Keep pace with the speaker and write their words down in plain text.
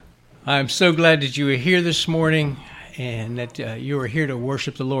I'm so glad that you are here this morning and that you are here to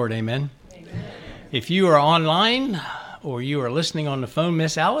worship the Lord. Amen. Amen. If you are online or you are listening on the phone,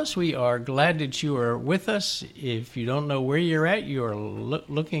 Miss Alice, we are glad that you are with us. If you don't know where you're at, you are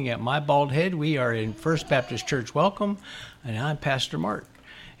looking at my bald head. We are in First Baptist Church Welcome, and I'm Pastor Mark.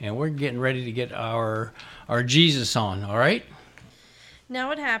 And we're getting ready to get our Jesus on, all right?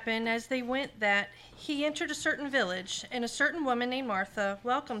 Now it happened, as they went, that he entered a certain village, and a certain woman named Martha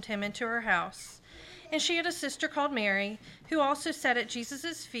welcomed him into her house. And she had a sister called Mary, who also sat at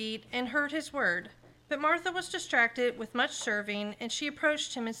Jesus' feet and heard his word. But Martha was distracted with much serving, and she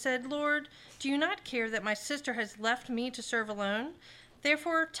approached him and said, "Lord, do you not care that my sister has left me to serve alone?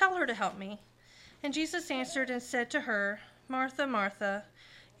 Therefore tell her to help me." And Jesus answered and said to her, "Martha, Martha,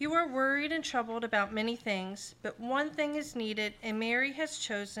 you are worried and troubled about many things, but one thing is needed, and Mary has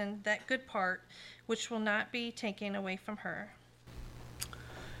chosen that good part, which will not be taken away from her."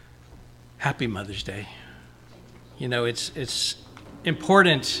 Happy Mother's Day. You know, it's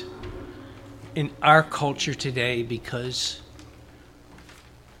important in our culture today because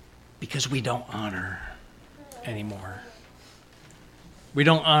we don't honor anymore. We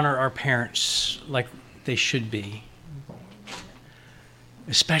don't honor our parents like they should be,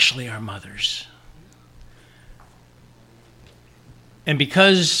 especially our mothers. And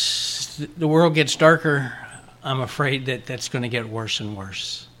because the world gets darker, I'm afraid that that's going to get worse and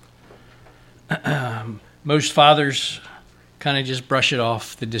worse. Most fathers kind of just brush it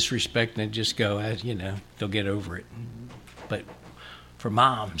off, the disrespect, and just go, they'll get over it. But for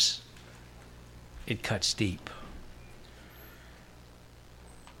moms, it cuts deep.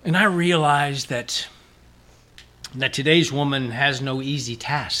 And I realize that today's woman has no easy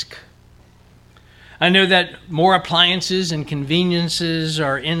task. I know that more appliances and conveniences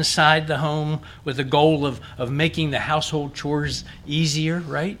are inside the home with the goal of making the household chores easier,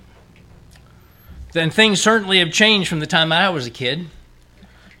 right? Then things certainly have changed from the time I was a kid.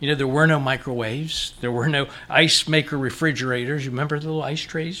 You know, there were no microwaves. There were no ice maker refrigerators. You remember the little ice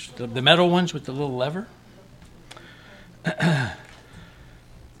trays? The metal ones with the little lever?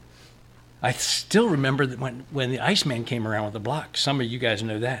 I still remember that when the Iceman came around with the block. Some of you guys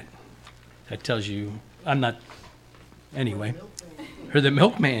know that. That tells you I'm not. Anyway, or the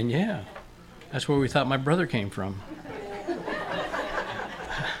milkman, yeah. That's where we thought my brother came from.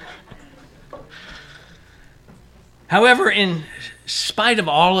 However, in spite of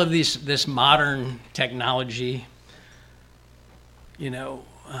all of this modern technology,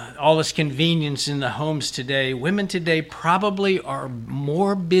 all this convenience in the homes today, women today probably are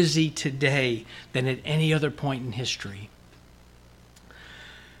more busy today than at any other point in history.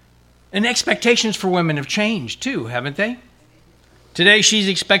 And expectations for women have changed too, haven't they? Today she's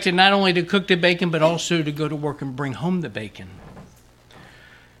expected not only to cook the bacon, but also to go to work and bring home the bacon.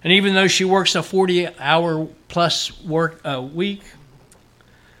 And even though she works a 40-hour plus work a week,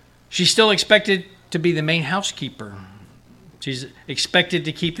 she's still expected to be the main housekeeper. She's expected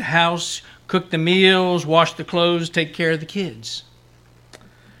to keep the house, cook the meals, wash the clothes, take care of the kids.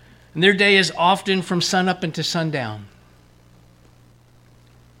 And their day is often from sunup into sundown.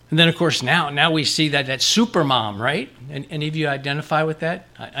 And then, of course, now we see that super mom, right? And any of you identify with that?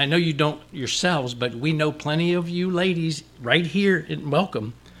 I know you don't yourselves, but we know plenty of you ladies right here in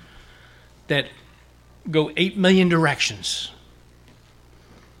Welcome that go 8 million directions.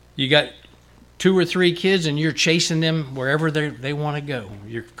 You got 2 or 3 kids and you're chasing them wherever they want to go.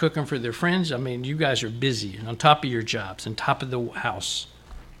 You're cooking for their friends. I mean, you guys are busy on top of your jobs, on top of the house.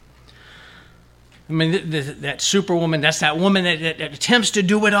 I mean, that superwoman, that's that woman that attempts to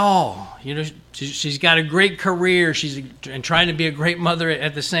do it all. You know, she's got a great career. She's trying to be a great mother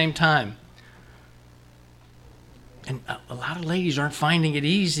at the same time. And a lot of ladies aren't finding it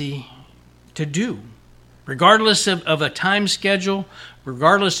easy to do. Regardless of a time schedule,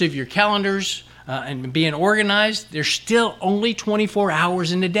 regardless of your calendars and being organized, there's still only 24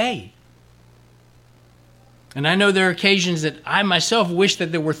 hours in a day. And I know there are occasions that I myself wish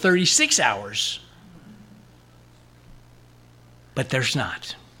that there were 36 hours. But there's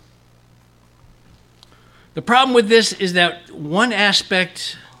not. The problem with this is that one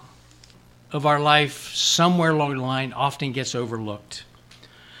aspect of our life somewhere along the line often gets overlooked.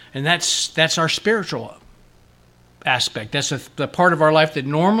 And that's our spiritual aspect. That's the part of our life that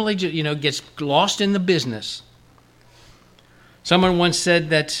normally gets lost in the business. Someone once said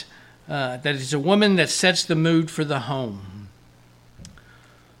that it's a woman that sets the mood for the home.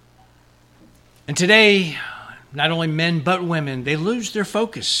 And today, not only men but women, they lose their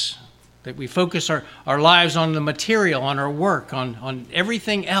focus. That we focus our lives on the material, on our work, on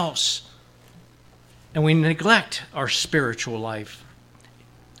everything else. And we neglect our spiritual life.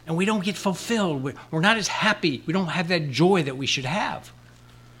 and we don't get fulfilled. We're not as happy. We don't have that joy that we should have.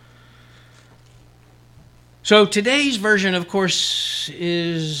 So today's version, of course,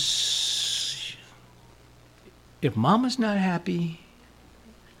 is if mama's not happy,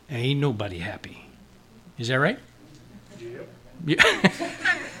 ain't nobody happy. Is that right? Yep. Yeah.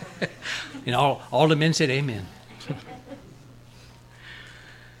 And all the men said amen.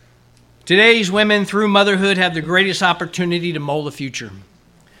 Today's women, through motherhood, have the greatest opportunity to mold the future.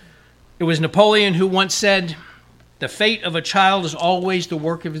 It was Napoleon who once said, "The fate of a child is always the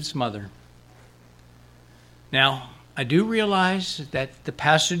work of its mother." Now, I do realize that the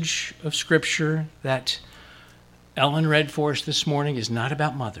passage of Scripture that Ellen read for us this morning is not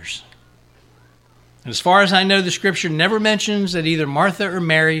about mothers. And as far as I know, the Scripture never mentions that either Martha or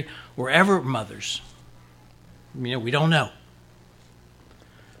Mary were ever mothers. We don't know.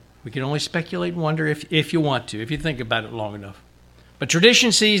 We can only speculate and wonder if you want to, if you think about it long enough. But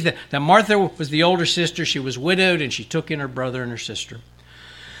tradition sees that Martha was the older sister. She was widowed, and she took in her brother and her sister.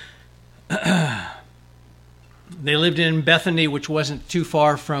 They lived in Bethany, which wasn't too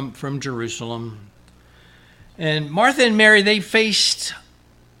far from Jerusalem. And Martha and Mary, they faced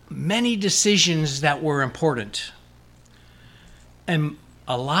many decisions that were important. And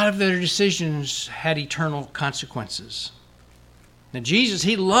a lot of their decisions had eternal consequences. Now, Jesus,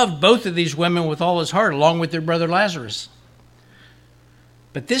 he loved both of these women with all his heart, along with their brother Lazarus.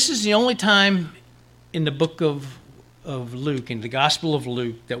 But this is the only time in the book of Luke, in the Gospel of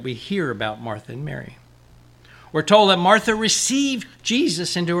Luke, that we hear about Martha and Mary. We're told that Martha received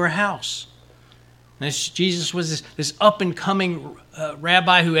Jesus into her house. Jesus was this up-and-coming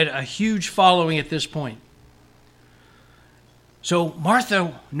rabbi who had a huge following at this point. So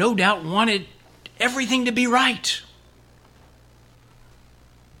Martha, no doubt, wanted everything to be right.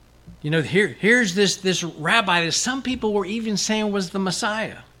 Here's this rabbi that some people were even saying was the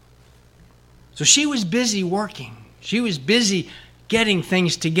Messiah. So she was busy working. She was busy getting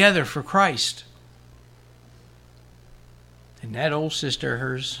things together for Christ. And that old sister of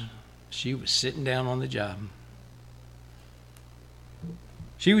hers, she was sitting down on the job.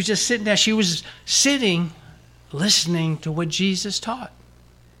 She was just sitting down. She was sitting, listening to what Jesus taught.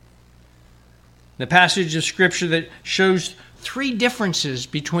 The passage of Scripture that shows 3 differences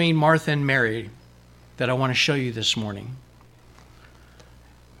between Martha and Mary that I want to show you this morning.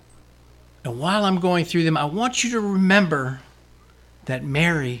 And while I'm going through them, I want you to remember that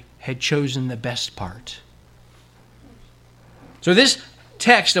Mary had chosen the best part. So this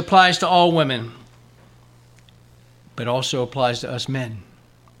text applies to all women, but also applies to us men.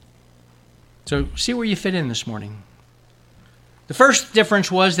 So see where you fit in this morning. The first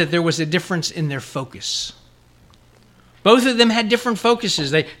difference was that there was a difference in their focus. Both of them had different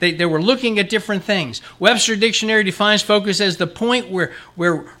focuses. They were looking at different things. Webster Dictionary defines focus as the point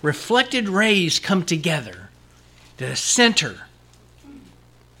where reflected rays come together, the center.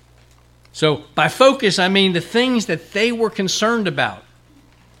 So by focus, I mean the things that they were concerned about,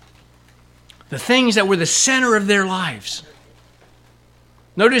 the things that were the center of their lives.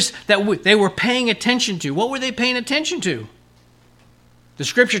 Notice that they were paying attention to. What were they paying attention to? The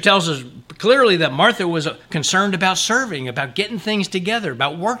Scripture tells us clearly that Martha was concerned about serving, about getting things together,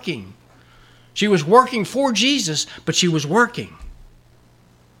 about working. She was working for Jesus, but she was working.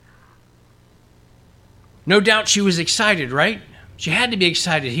 No doubt she was excited, right? She had to be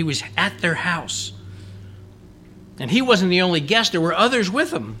excited. He was at their house. And he wasn't the only guest. There were others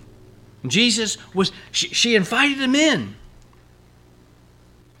with him. Jesus was, she invited him in.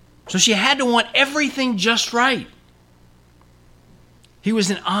 So she had to want everything just right. He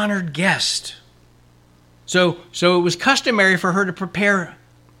was an honored guest. So it was customary for her to prepare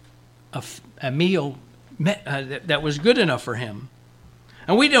a meal that was good enough for him.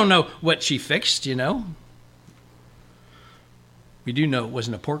 And we don't know what she fixed, We do know it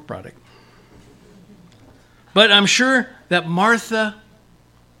wasn't a pork product. But I'm sure that Martha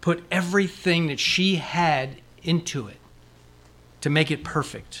put everything that she had into it to make it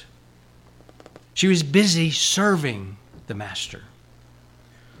perfect. She was busy serving the master.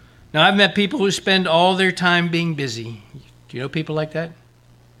 Now, I've met people who spend all their time being busy. Do you know people like that?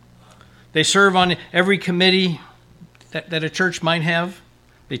 They serve on every committee that a church might have.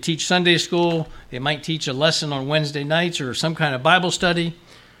 They teach Sunday school. They might teach a lesson on Wednesday nights or some kind of Bible study.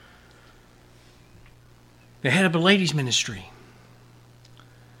 They head up a ladies' ministry.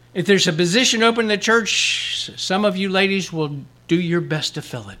 If there's a position open in the church, some of you ladies will do your best to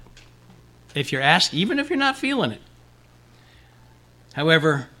fill it. If you're asked, even if you're not feeling it.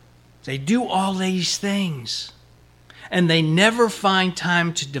 However, they do all these things, and they never find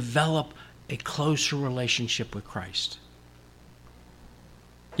time to develop a closer relationship with Christ.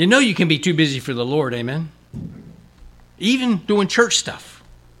 You know you can be too busy for the Lord, amen? Even doing church stuff.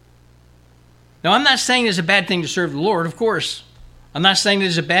 Now, I'm not saying it's a bad thing to serve the Lord, of course. I'm not saying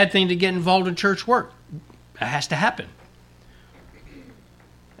it's a bad thing to get involved in church work. That has to happen.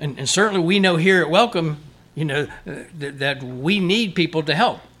 And certainly we know here at Welcome, that we need people to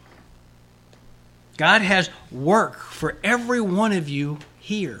help. God has work for every one of you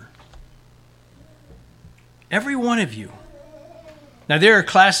here. Every one of you. Now, there are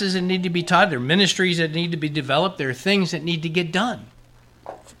classes that need to be taught. There are ministries that need to be developed. There are things that need to get done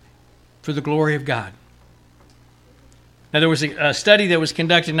for the glory of God. Now, there was a study that was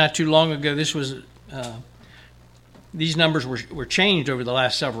conducted not too long ago. These numbers were changed over the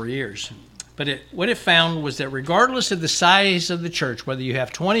last several years. But what it found was that regardless of the size of the church, whether you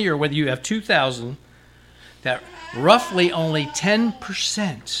have 20 or whether you have 2,000, that roughly only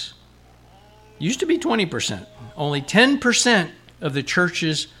 10%, used to be 20%, only 10% of the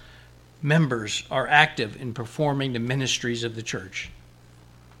church's members are active in performing the ministries of the church.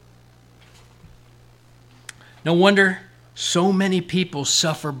 No wonder so many people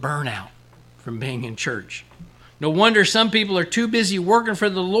suffer burnout from being in church. No wonder some people are too busy working for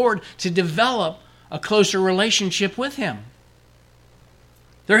the Lord to develop a closer relationship with Him.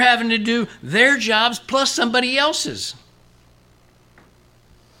 They're having to do their jobs plus somebody else's.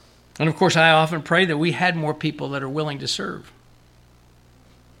 And of course, I often pray that we had more people that are willing to serve.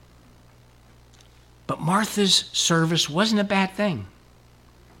 But Martha's service wasn't a bad thing.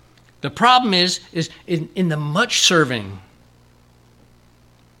 The problem is in the much serving.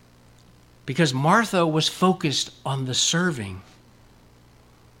 Because Martha was focused on the serving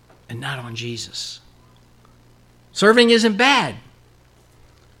and not on Jesus. Serving isn't bad.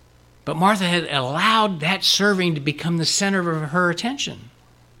 But Martha had allowed that serving to become the center of her attention,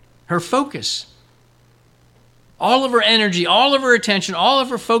 her focus. All of her energy, all of her attention, all of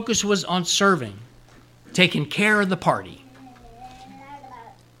her focus was on serving, taking care of the party.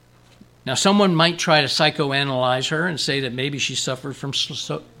 Now, someone might try to psychoanalyze her and say that maybe she suffered from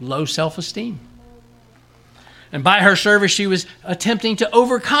low self-esteem. And by her service, she was attempting to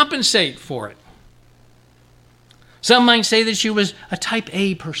overcompensate for it. Some might say that she was a type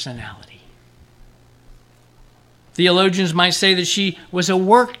A personality. Theologians might say that she was a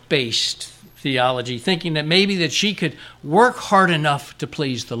work-based theology, thinking that maybe that she could work hard enough to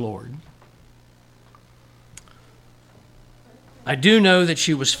please the Lord. I do know that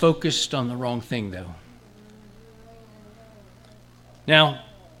she was focused on the wrong thing, though. Now,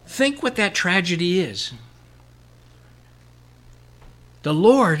 think what that tragedy is. The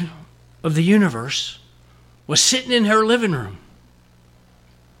Lord of the universe was sitting in her living room.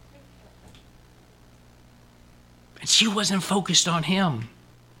 And she wasn't focused on Him.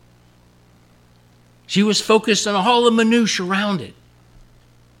 She was focused on all the minutiae around it.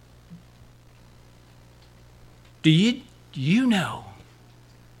 Do you know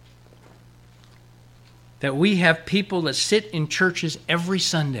that we have people that sit in churches every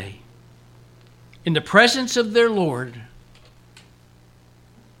Sunday in the presence of their Lord,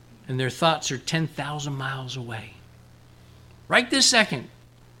 and their thoughts are 10,000 miles away? Right this second.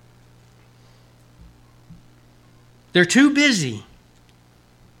 They're too busy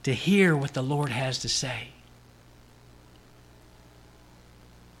to hear what the Lord has to say.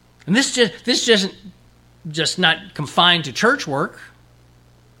 And this isn't just not confined to church work.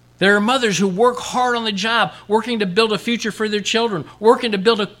 There are mothers who work hard on the job, working to build a future for their children, working to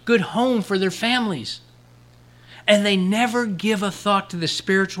build a good home for their families. And they never give a thought to the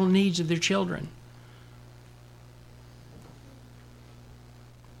spiritual needs of their children.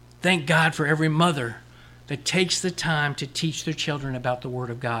 Thank God for every mother that takes the time to teach their children about the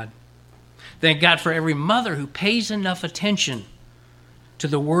Word of God. Thank God for every mother who pays enough attention to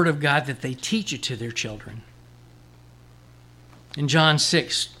the Word of God that they teach it to their children. In John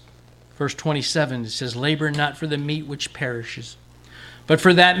 6, verse 27, it says, "Labor not for the meat which perishes, but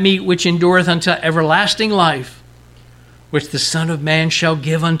for that meat which endureth unto everlasting life, which the Son of Man shall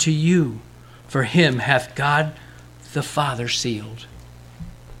give unto you. For him hath God the Father sealed."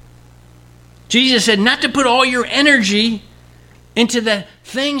 Jesus said not to put all your energy into the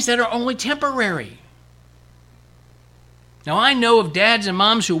things that are only temporary. Now, I know of dads and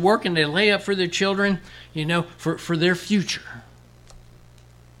moms who work and they lay up for their children, for their future.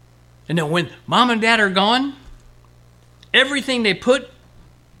 And then when mom and dad are gone, everything they put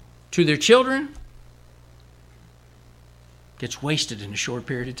to their children gets wasted in a short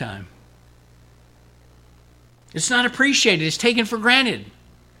period of time. It's not appreciated. It's taken for granted.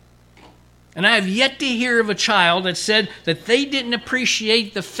 And I have yet to hear of a child that said that they didn't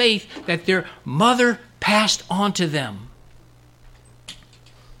appreciate the faith that their mother passed on to them.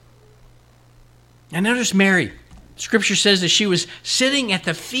 And notice Mary. Scripture says that she was sitting at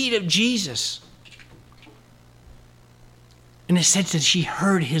the feet of Jesus. In the sense that she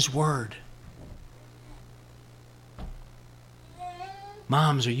heard his word.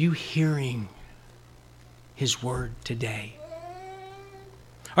 Moms, are you hearing his word today?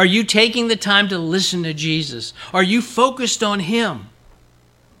 Are you taking the time to listen to Jesus? Are you focused on him?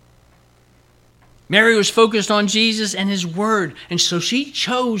 Mary was focused on Jesus and his word, and so she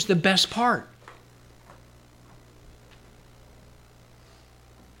chose the best part.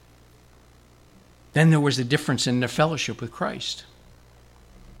 Then there was a difference in their fellowship with Christ.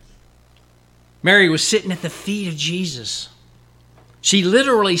 Mary was sitting at the feet of Jesus. She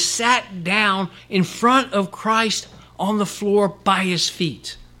literally sat down in front of Christ on the floor by his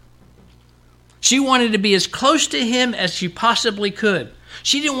feet. She wanted to be as close to him as she possibly could.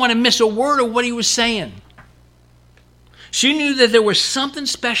 She didn't want to miss a word of what he was saying. She knew that there was something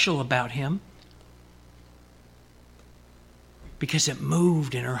special about him because it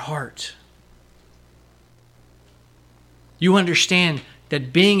moved in her heart. You understand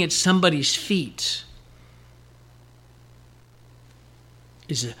that being at somebody's feet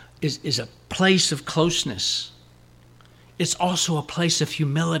is a place of closeness. It's also a place of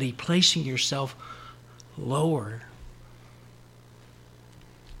humility, placing yourself lower.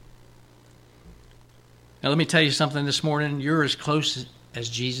 Now let me tell you something this morning. You're as close as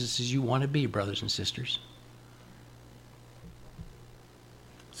Jesus as you want to be, brothers and sisters.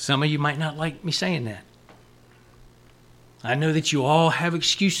 Some of you might not like me saying that. I know that you all have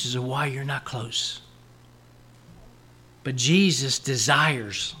excuses of why you're not close. But Jesus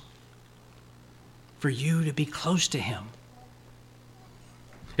desires for you to be close to him.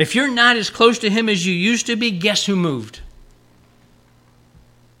 If you're not as close to him as you used to be, guess who moved?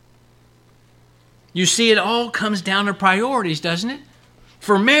 You see, it all comes down to priorities, doesn't it?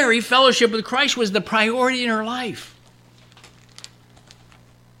 For Mary, fellowship with Christ was the priority in her life.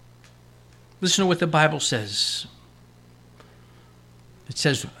 Listen to what the Bible says. It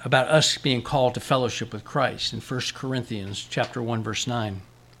says about us being called to fellowship with Christ in 1 Corinthians chapter 1, verse 9.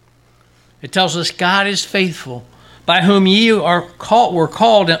 It tells us, God is faithful, by whom ye were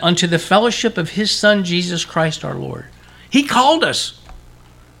called unto the fellowship of his Son, Jesus Christ our Lord. He called us.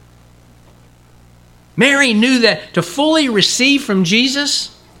 Mary knew that to fully receive from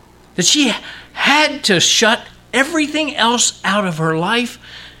Jesus, that she had to shut everything else out of her life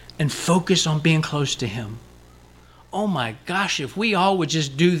and focus on being close to him. Oh my gosh, if we all would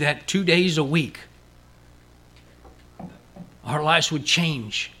just do that 2 days a week, our lives would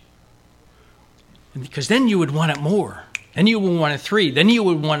change. Because then you would want it more. Then you would want it 3. Then you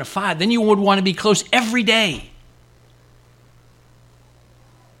would want it 5. Then you would want to be close every day.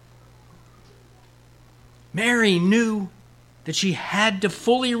 Mary knew that she had to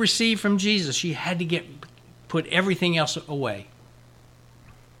fully receive from Jesus. She had to put everything else away.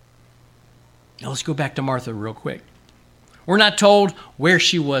 Now let's go back to Martha real quick. We're not told where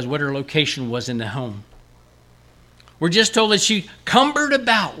she was, what her location was in the home. We're just told that she cumbered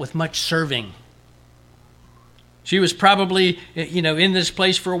about with much serving. She was probably, in this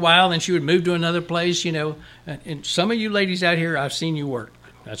place for a while, then she would move to another place, And some of you ladies out here, I've seen you work.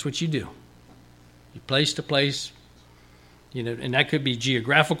 That's what you do. You place to place, and that could be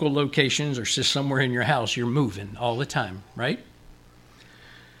geographical locations or just somewhere in your house. You're moving all the time, right?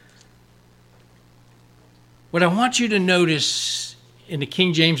 What I want you to notice in the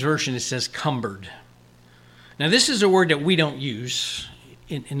King James Version, it says cumbered. Now, this is a word that we don't use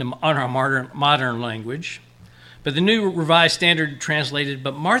on our modern language, but the New Revised Standard translated,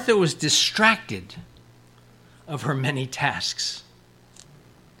 but Martha was distracted of her many tasks.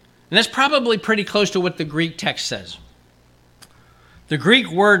 And that's probably pretty close to what the Greek text says. The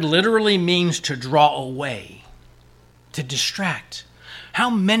Greek word literally means to draw away, to distract. How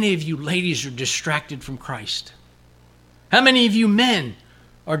many of you ladies are distracted from Christ? How many of you men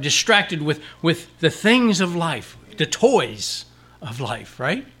are distracted with the things of life, the toys of life,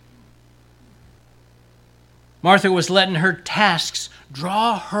 right? Martha was letting her tasks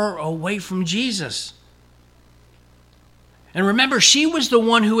draw her away from Jesus. And remember, she was the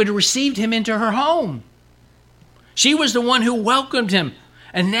one who had received him into her home. She was the one who welcomed him.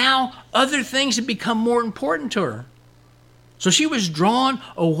 And now other things had become more important to her. So she was drawn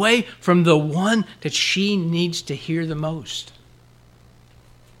away from the one that she needs to hear the most.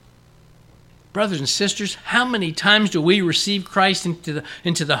 Brothers and sisters, how many times do we receive Christ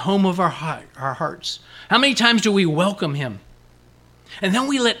into the home of our hearts? How many times do we welcome him? And then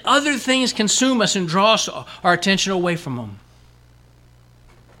we let other things consume us and draw our attention away from him.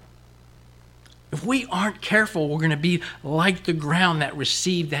 If we aren't careful, we're going to be like the ground that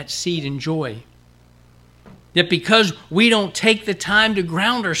received that seed in joy. Yet because we don't take the time to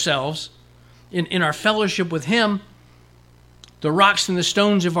ground ourselves in our fellowship with Him, the rocks and the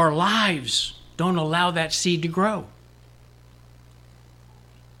stones of our lives don't allow that seed to grow.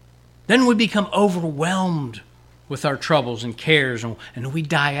 Then we become overwhelmed with our troubles and cares, and we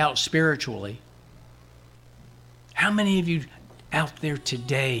die out spiritually. How many of you out there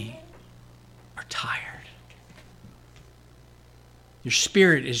today are tired? Your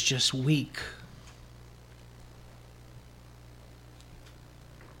spirit is just weak.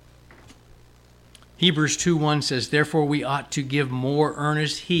 Hebrews 2:1 says, "Therefore we ought to give more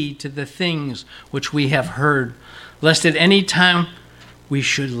earnest heed to the things which we have heard, lest at any time we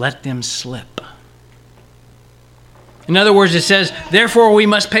should let them slip." In other words, it says, therefore we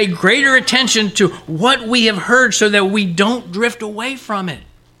must pay greater attention to what we have heard so that we don't drift away from it.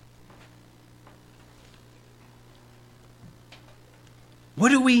 What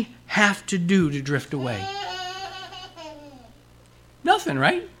do we have to do to drift away? Nothing,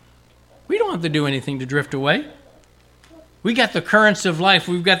 right? We don't have to do anything to drift away. We got the currents of life.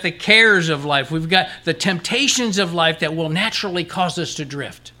 We've got the cares of life. We've got the temptations of life that will naturally cause us to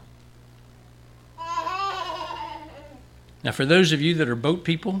drift. Now, for those of you that are boat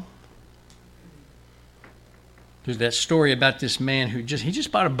people, there's that story about this man who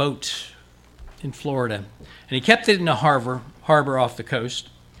just bought a boat in Florida, and he kept it in a harbor off the coast.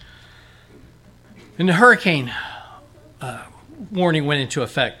 And the hurricane warning went into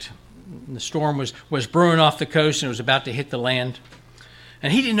effect. The storm was brewing off the coast and it was about to hit the land.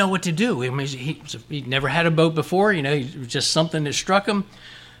 And he didn't know what to do. I mean, he'd never had a boat before. You know, it was just something that struck him.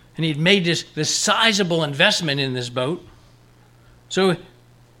 And he'd made this sizable investment in this boat. So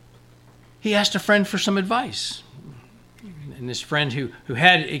he asked a friend for some advice. And this friend who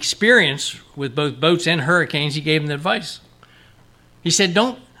had experience with both boats and hurricanes, he gave him the advice. He said,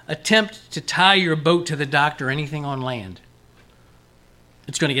 don't attempt to tie your boat to the dock or anything on land.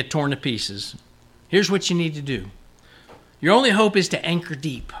 It's going to get torn to pieces. Here's what you need to do. Your only hope is to anchor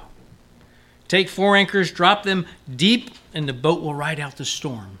deep. Take 4 anchors, drop them deep, and the boat will ride out the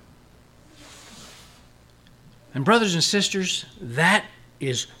storm. And brothers and sisters, that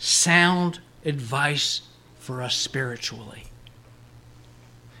is sound advice for us spiritually.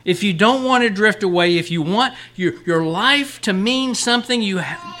 If you don't want to drift away, if you want your life to mean something,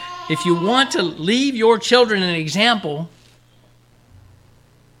 if you want to leave your children an example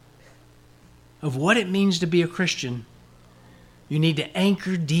of what it means to be a Christian, you need to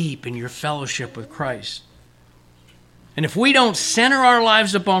anchor deep in your fellowship with Christ. And if we don't center our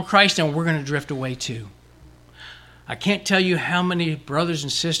lives upon Christ, then we're going to drift away too. I can't tell you how many brothers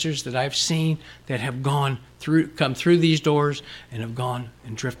and sisters that I've seen that have come through these doors and have gone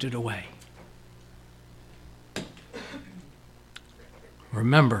and drifted away.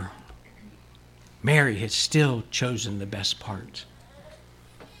 Remember, Mary had still chosen the best part.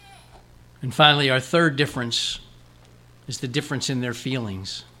 And finally, our third difference is the difference in their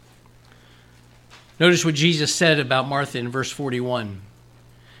feelings. Notice what Jesus said about Martha in verse 41.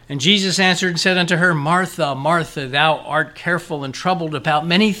 And Jesus answered and said unto her, Martha, Martha, thou art careful and troubled about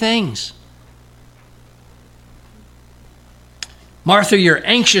many things. Martha, you're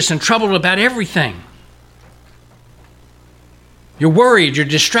anxious and troubled about everything. You're worried, you're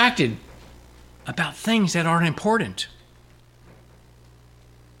distracted about things that aren't important.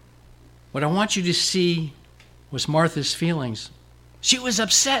 What I want you to see was Martha's feelings. She was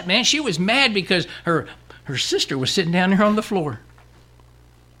upset, man. She was mad because her sister was sitting down there on the floor.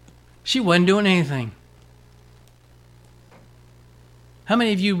 She wasn't doing anything. How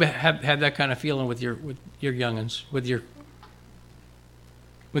many of you have had that kind of feeling with your young'uns, with your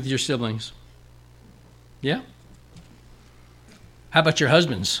siblings? Yeah? How about your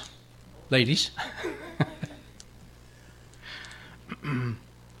husbands, ladies?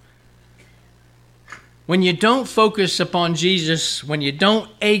 When you don't focus upon Jesus, when you don't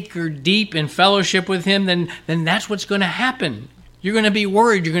anchor deep in fellowship with Him, then that's what's going to happen. You're going to be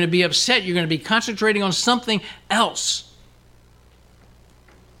worried. You're going to be upset. You're going to be concentrating on something else.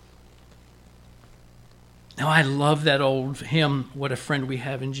 Now, I love that old hymn, What a Friend We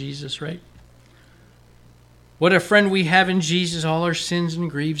Have in Jesus, right? What a friend we have in Jesus, all our sins and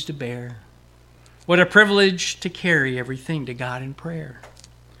griefs to bear. What a privilege to carry everything to God in prayer.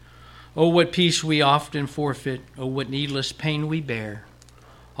 Oh, what peace we often forfeit. Oh, what needless pain we bear.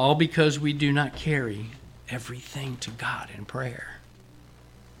 All because we do not carry everything to God in prayer.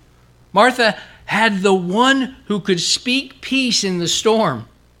 Martha had the one who could speak peace in the storm.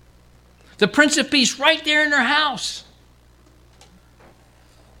 The Prince of Peace right there in her house.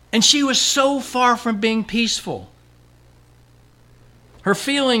 And she was so far from being peaceful. Her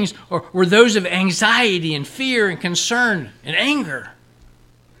feelings were those of anxiety and fear and concern and anger.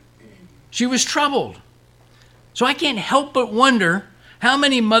 She was troubled. So I can't help but wonder how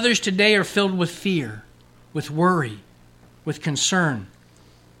many mothers today are filled with fear, with worry, with concern,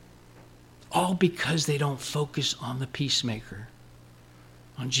 all because they don't focus on the peacemaker,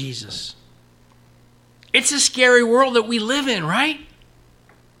 on Jesus. It's a scary world that we live in, right?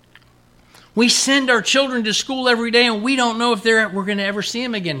 We send our children to school every day and we don't know if we're going to ever see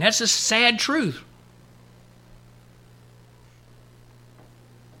them again. That's a sad truth.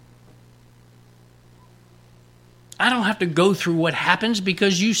 I don't have to go through what happens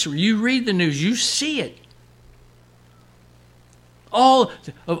because you read the news, you see it. All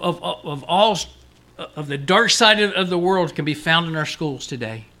of the dark side of the world can be found in our schools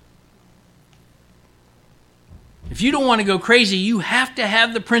today. If you don't want to go crazy, you have to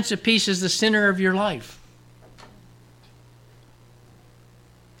have the Prince of Peace as the center of your life.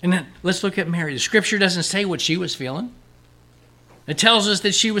 And then let's look at Mary. The scripture doesn't say what she was feeling. It tells us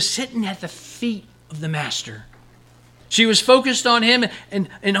that she was sitting at the feet of the Master. She was focused on him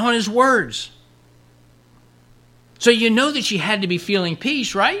and on his words. So you know that she had to be feeling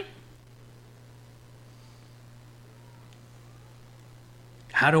peace, right?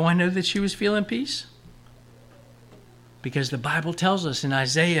 How do I know that she was feeling peace? Because the Bible tells us in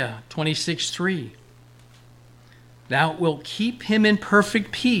Isaiah 26:3, "Thou wilt keep him in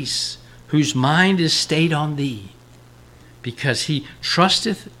perfect peace, whose mind is stayed on thee, because he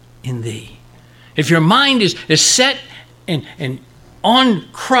trusteth in thee." If your mind is set and on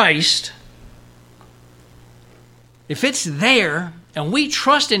Christ, if it's there and we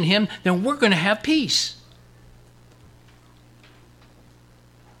trust in him, then we're going to have peace.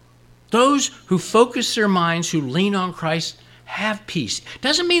 Those who focus their minds, who lean on Christ, have peace.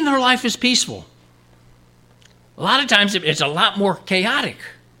 Doesn't mean their life is peaceful. A lot of times it's a lot more chaotic.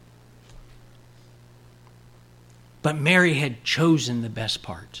 But Mary had chosen the best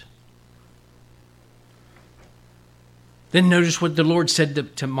part. Then notice what the Lord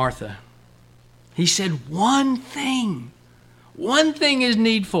said to Martha. He said, one thing is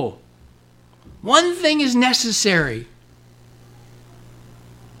needful. One thing is necessary.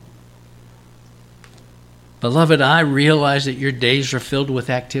 Beloved, I realize that your days are filled with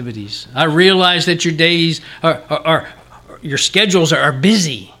activities. I realize that your days your schedules are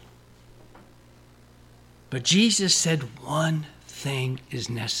busy. But Jesus said one thing is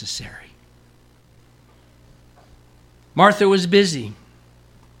necessary. Martha was busy.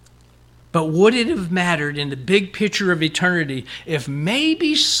 But would it have mattered in the big picture of eternity if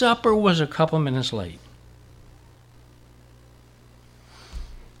maybe supper was a couple minutes late?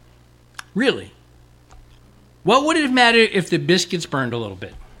 Really? What would it have mattered if the biscuits burned a little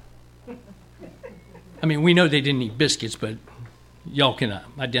bit? I mean, we know they didn't eat biscuits, but y'all can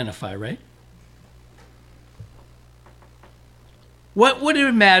identify, right? What would it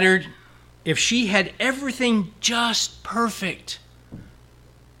have mattered if she had everything just perfect,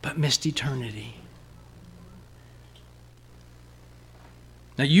 but missed eternity?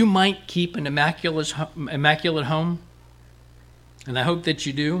 Now, you might keep an immaculate home, and I hope that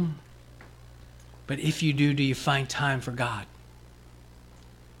you do. But if you do you find time for God?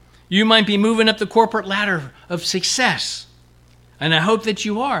 You might be moving up the corporate ladder of success, and I hope that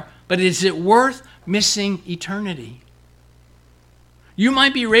you are. But is it worth missing eternity? You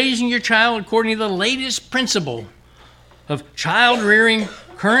might be raising your child according to the latest principle of child rearing,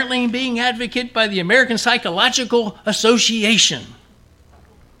 currently being advocated by the American Psychological Association.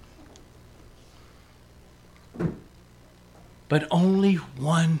 But only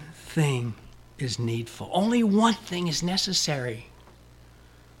one thing is needful. Only one thing is necessary.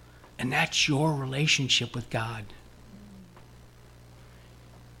 And that's your relationship with God.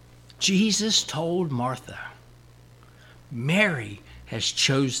 Jesus told Martha, Mary has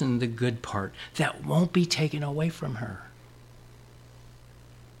chosen the good part that won't be taken away from her.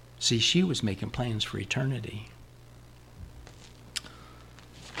 See, she was making plans for eternity.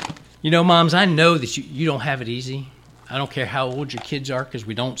 You know, moms, I know that you don't have it easy. I don't care how old your kids are, because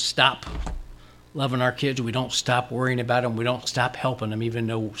we don't stop loving our kids. We don't stop worrying about them. We don't stop helping them, even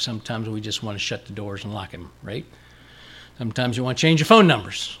though sometimes we just want to shut the doors and lock them, right? Sometimes you want to change your phone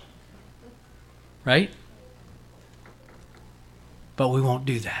numbers, right? But we won't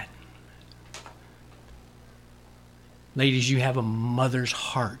do that. Ladies, you have a mother's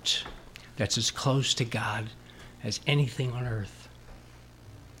heart that's as close to God as anything on earth.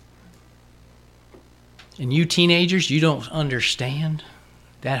 And you teenagers, you don't understand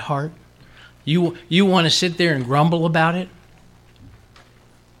that heart. You want to sit there and grumble about it.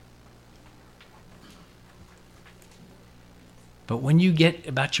 But when you get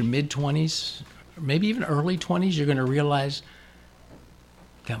about your mid-20s, or maybe even early 20s, you're going to realize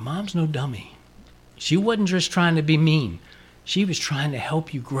that mom's no dummy. She wasn't just trying to be mean. She was trying to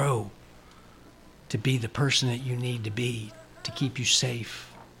help you grow to be the person that you need to be, to keep you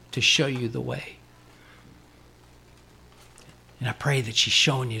safe, to show you the way. And I pray that she's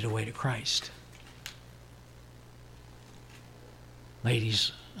showing you the way to Christ.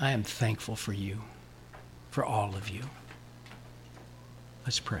 Ladies, I am thankful for you, for all of you.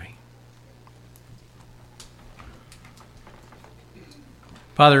 Let's pray.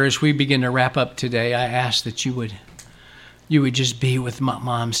 Father, as we begin to wrap up today, I ask that you would just be with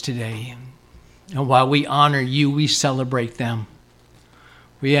moms today. And while we honor you, we celebrate them.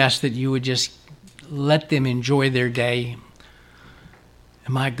 We ask that you would just let them enjoy their day.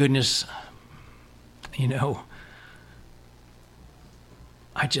 And my goodness, I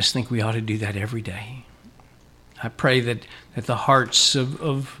just think we ought to do that every day. I pray that the hearts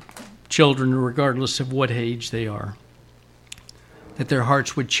of children, regardless of what age they are, that their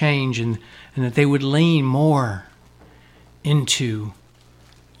hearts would change and that they would lean more into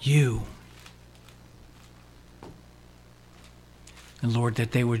you. And Lord,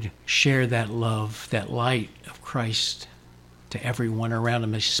 that they would share that love, that light of Christ to everyone around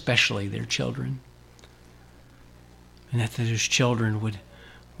them, especially their children. And that those children would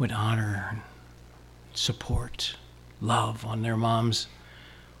honor, support, love on their moms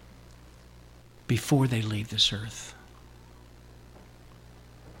before they leave this earth.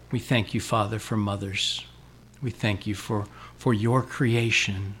 We thank you, Father, for mothers. We thank you for your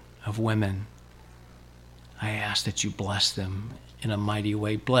creation of women. I ask that you bless them in a mighty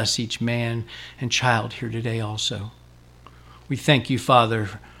way. Bless each man and child here today also. We thank you,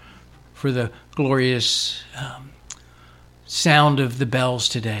 Father, for the glorious sound of the bells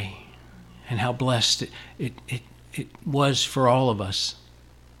today and how blessed it was for all of us.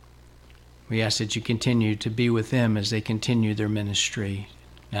 We ask that you continue to be with them as they continue their ministry,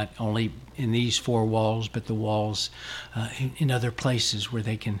 not only in these four walls, but the walls in other places where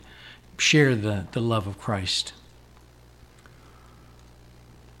they can share the love of Christ.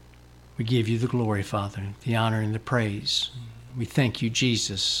 We give you the glory, Father, the honor and the praise. We thank you,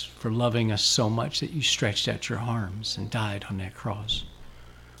 Jesus, for loving us so much that you stretched out your arms and died on that cross.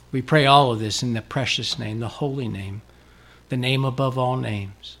 We pray all of this in the precious name, the holy name, the name above all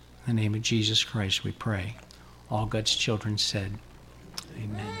names, the name of Jesus Christ, we pray. All God's children said,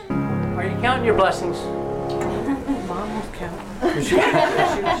 amen. Are you counting your blessings? Mom was counting.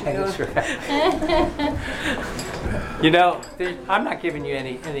 I'm not giving you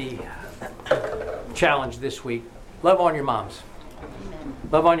any challenge this week. Love on your moms.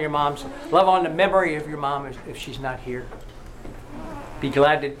 Love on your moms. Love on the memory of your mom if she's not here. Be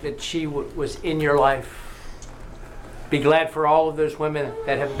glad that she was in your life. Be glad for all of those women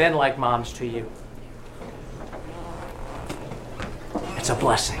that have been like moms to you. It's a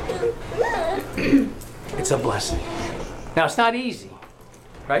blessing. It's a blessing. Now, it's not easy,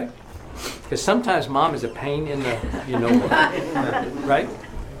 right? Because sometimes mom is a pain in the, right?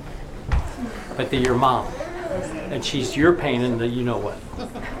 But they're your mom. And she's your pain in the you-know-what.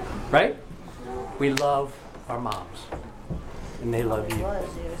 Right? We love our moms. And they love you.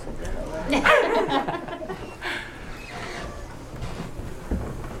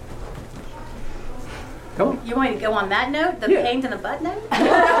 Come on. You want me to go on that note? The pain in the butt note?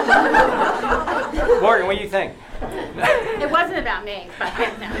 Morgan, what do you think? It wasn't about me. But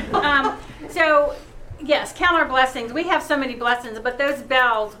no. So, yes, count our blessings. We have so many blessings, but those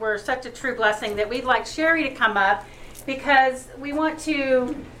bells were such a true blessing that we'd like Sherry to come up because we want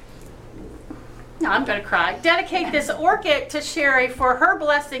to, I'm going to cry, dedicate this orchid to Sherry for her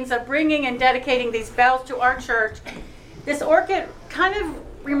blessings of bringing and dedicating these bells to our church. This orchid kind of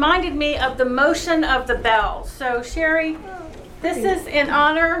reminded me of the motion of the bells. So, Sherry, this is in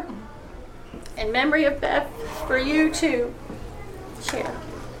honor and memory of Beth for you to share.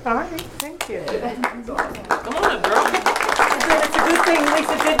 All right, thank you. Come on, girl. It's a good thing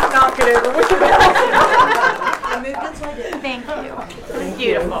Lisa didn't knock it over. What you Thank you.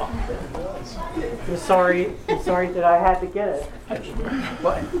 Beautiful. I'm sorry that I had to get it.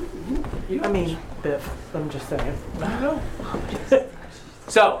 What? I mean, Biff, I'm just saying.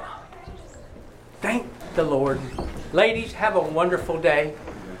 So, thank the Lord. Ladies, have a wonderful day.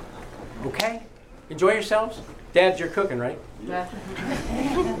 Okay? Enjoy yourselves. Dads, you're cooking, right?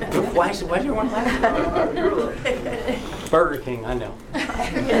 Why is everyone laughing? Burger King, I know.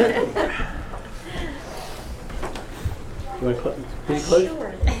 You want to close?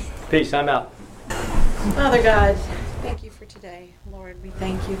 Sure. Peace, I'm out. Father God, thank you for today. Lord, we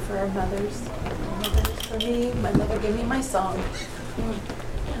thank you for our mothers. For me, my mother gave me my song.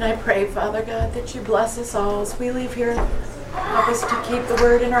 And I pray, Father God, that you bless us all as we leave here. Help us to keep the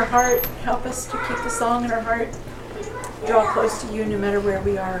word in our heart. Help us to keep the song in our heart. Draw close to you no matter where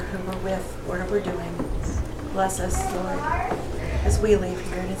we are, who we're with, what we're doing. Bless us, Lord, as we leave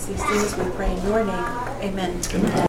here. And it's these things we pray in your name. Amen.